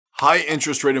High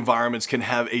interest rate environments can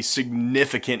have a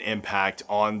significant impact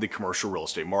on the commercial real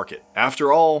estate market.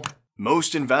 After all,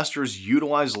 most investors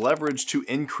utilize leverage to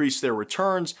increase their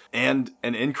returns, and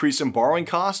an increase in borrowing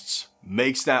costs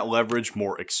makes that leverage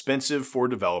more expensive for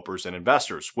developers and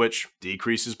investors, which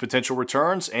decreases potential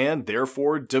returns and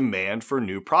therefore demand for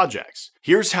new projects.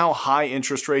 Here's how high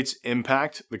interest rates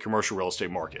impact the commercial real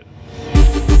estate market.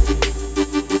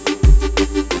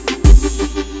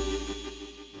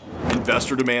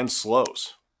 Investor demand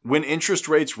slows. When interest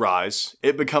rates rise,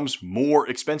 it becomes more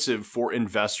expensive for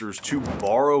investors to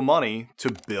borrow money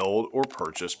to build or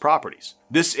purchase properties.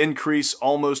 This increase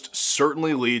almost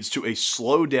certainly leads to a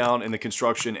slowdown in the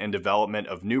construction and development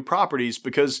of new properties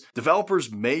because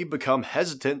developers may become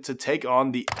hesitant to take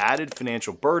on the added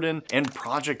financial burden and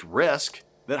project risk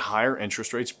that higher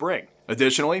interest rates bring.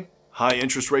 Additionally, high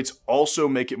interest rates also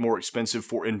make it more expensive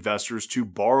for investors to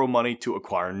borrow money to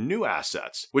acquire new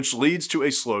assets, which leads to a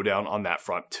slowdown on that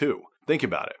front too. Think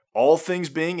about it. All things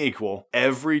being equal,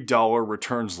 every dollar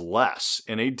returns less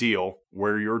in a deal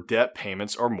where your debt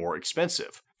payments are more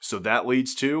expensive. So that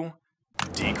leads to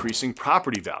decreasing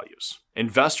property values.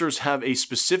 Investors have a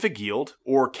specific yield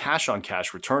or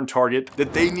cash-on-cash return target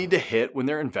that they need to hit when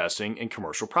they're investing in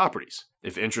commercial properties.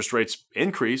 If interest rates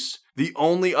increase, the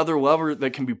only other lever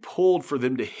that can be pulled for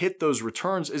them to hit those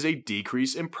returns is a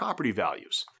decrease in property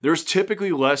values. There's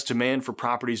typically less demand for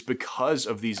properties because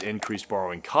of these increased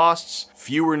borrowing costs,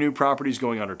 fewer new properties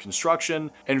going under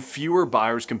construction, and fewer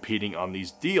buyers competing on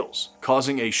these deals,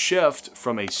 causing a shift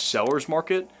from a seller's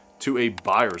market to a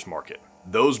buyer's market.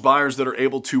 Those buyers that are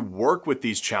able to work with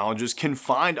these challenges can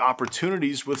find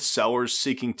opportunities with sellers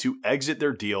seeking to exit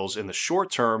their deals in the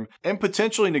short term and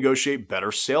potentially negotiate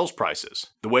better sales prices.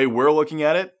 The way we're looking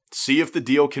at it, see if the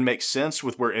deal can make sense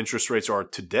with where interest rates are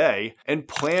today and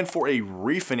plan for a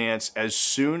refinance as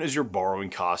soon as your borrowing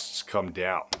costs come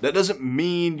down. That doesn't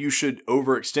mean you should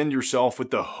overextend yourself with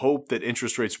the hope that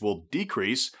interest rates will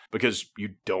decrease because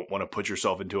you don't want to put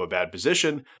yourself into a bad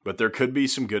position, but there could be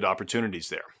some good opportunities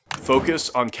there. Focus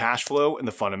on cash flow and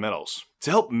the fundamentals. To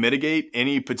help mitigate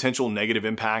any potential negative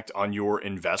impact on your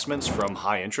investments from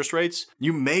high interest rates,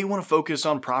 you may want to focus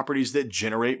on properties that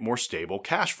generate more stable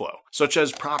cash flow, such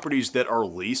as properties that are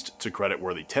leased to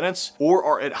creditworthy tenants or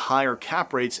are at higher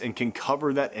cap rates and can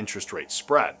cover that interest rate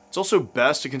spread. It's also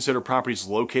best to consider properties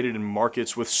located in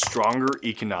markets with stronger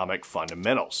economic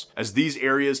fundamentals, as these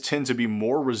areas tend to be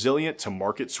more resilient to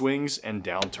market swings and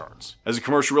downturns. As a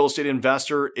commercial real estate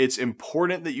investor, it's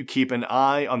important that you keep an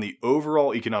eye on the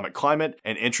overall economic climate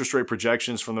and interest rate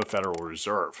projections from the Federal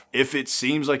Reserve. If it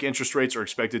seems like interest rates are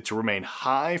expected to remain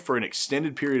high for an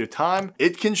extended period of time,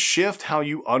 it can shift how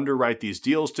you underwrite these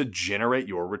deals to generate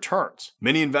your returns.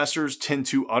 Many investors tend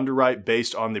to underwrite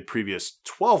based on the previous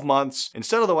 12 months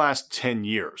instead of the last 10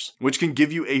 years, which can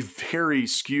give you a very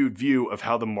skewed view of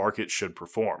how the market should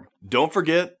perform. Don't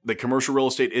forget that commercial real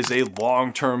estate is a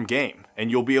long-term game, and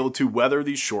you'll be able to weather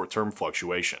these short-term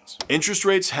fluctuations. Interest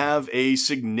rates have a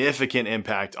significant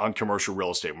impact on commercial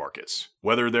real estate markets,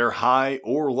 whether they're high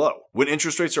or low. When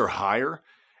interest rates are higher,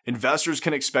 investors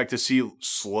can expect to see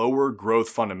slower growth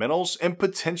fundamentals and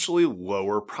potentially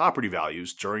lower property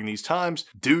values during these times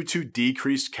due to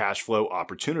decreased cash flow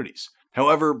opportunities.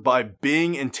 However, by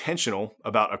being intentional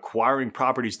about acquiring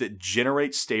properties that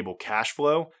generate stable cash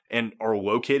flow and are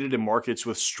located in markets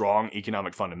with strong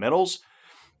economic fundamentals,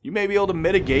 you may be able to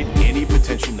mitigate any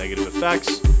potential negative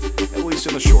effects, at least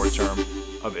in the short term,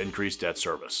 of increased debt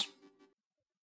service.